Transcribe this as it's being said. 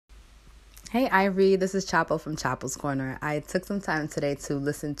Hey, Ivory, this is Chapo from Chapo's Corner. I took some time today to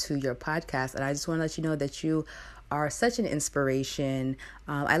listen to your podcast, and I just want to let you know that you are such an inspiration.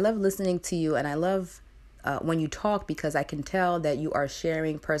 I love listening to you, and I love when you talk because I can tell that you are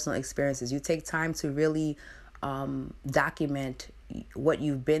sharing personal experiences. You take time to really document what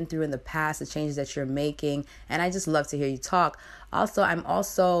you've been through in the past, the changes that you're making, and I just love to hear you talk. I'm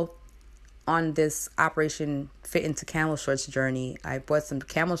also on this Operation Fit into Camel Shorts journey. I bought some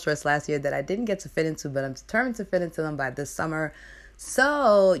camel shorts last year that I didn't get to fit into, but I'm determined to fit into them by this summer.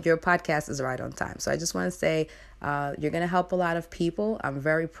 So your podcast is right on time. So I just want to say you're going to help a lot of people. I'm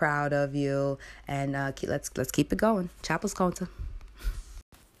very proud of you, and let's keep it going. Chapo's Conta.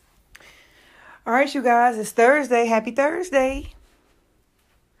 All right, you guys, it's Thursday. Happy Thursday.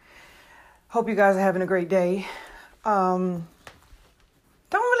 Hope you guys are having a great day.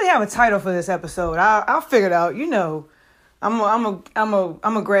 Don't really have a title for this episode. I'll figure it out. You know, I'm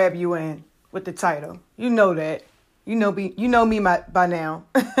a grab you in with the title. You know that. You know me by now.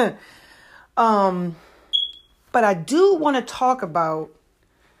 But I do want to talk about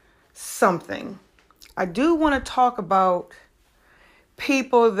something. I do want to talk about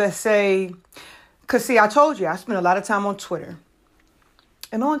people that say, because see, I told you I spend a lot of time on Twitter,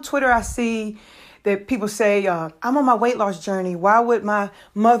 and on Twitter I see that people say, I'm on my weight loss journey. Why would my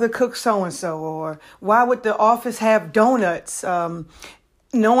mother cook so-and-so? Or why would the office have donuts?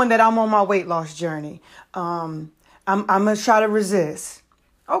 Knowing that I'm on my weight loss journey. I'm going to try to resist.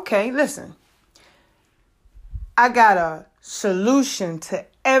 Okay, listen. I got a solution to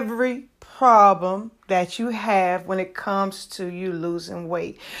every problem that you have when it comes to you losing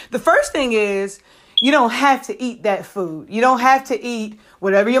weight. The first thing is, you don't have to eat that food. You don't have to eat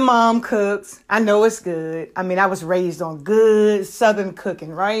whatever your mom cooks. I know it's good. I mean, I was raised on good Southern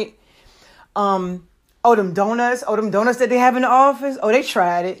cooking, right? Them donuts that they have in the office. Oh, they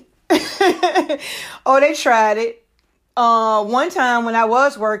tried it. One time when I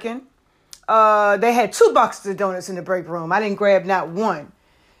was working, they had 2 boxes of donuts in the break room. I didn't grab not one.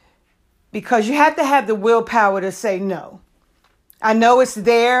 Because you have to have the willpower to say no. I know it's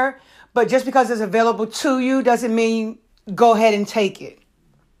there, but just because it's available to you doesn't mean go ahead and take it.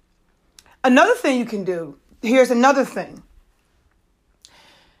 Another thing you can do, here's another thing.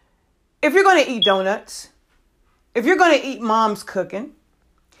 If you're going to eat donuts, if you're going to eat mom's cooking,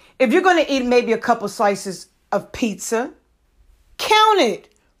 if you're going to eat maybe a couple slices of pizza, count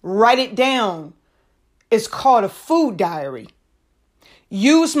it, write it down. It's called a food diary.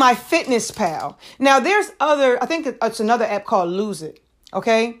 Use MyFitnessPal. Now I think it's another app called Lose It.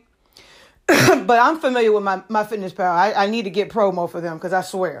 Okay. But I'm familiar with MyFitnessPal. I need to get promo for them because I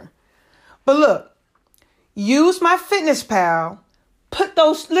swear. But look, use MyFitnessPal.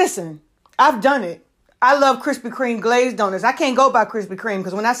 Listen, I've done it. I love Krispy Kreme glazed donuts. I can't go by Krispy Kreme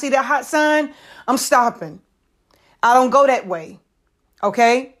because when I see that hot sign, I'm stopping. I don't go that way.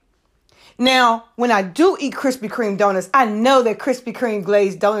 Okay? Now, when I do eat Krispy Kreme donuts, I know that Krispy Kreme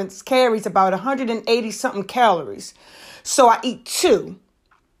glazed donuts carries about 180 something calories. So I eat 2.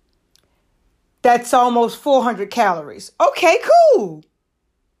 That's almost 400 calories. Okay, cool.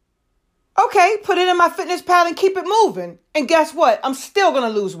 Okay, put it in MyFitnessPal and keep it moving. And guess what? I'm still going to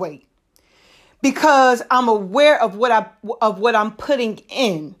lose weight because I'm aware of what I'm putting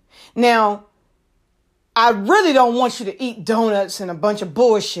in. Now, I really don't want you to eat donuts and a bunch of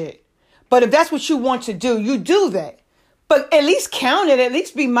bullshit. But if that's what you want to do, you do that. But at least count it. At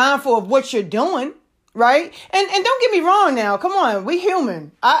least be mindful of what you're doing. Right? And don't get me wrong now. Come on. We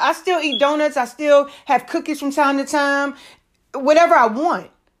human. I still eat donuts. I still have cookies from time to time. Whatever I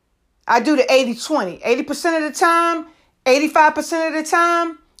want. I do the 80-20. 80% of the time, 85% of the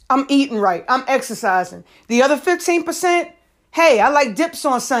time, I'm eating right. I'm exercising. The other 15%, hey, I like dips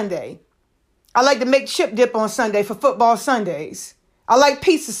on Sunday. I like to make chip dip on Sunday for football Sundays. I like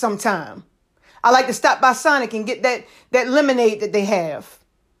pizza sometime. I like to stop by Sonic and get that lemonade that they have.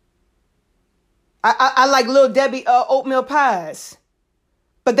 I like Little Debbie oatmeal pies,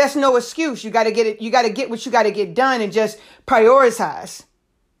 but that's no excuse. You got to get it. You got to get what you got to get done and just prioritize.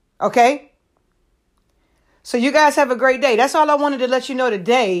 Okay. So you guys have a great day. That's all I wanted to let you know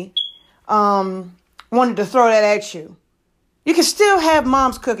today. Wanted to throw that at you. You can still have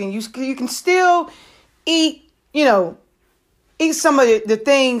mom's cooking. You can still eat, eat some of the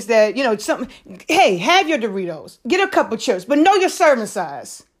things that, hey, have your Doritos, get a couple chips, but know your serving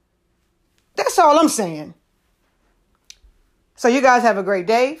size. That's all I'm saying. So you guys have a great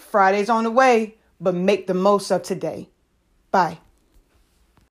day. Friday's on the way, but make the most of today. Bye.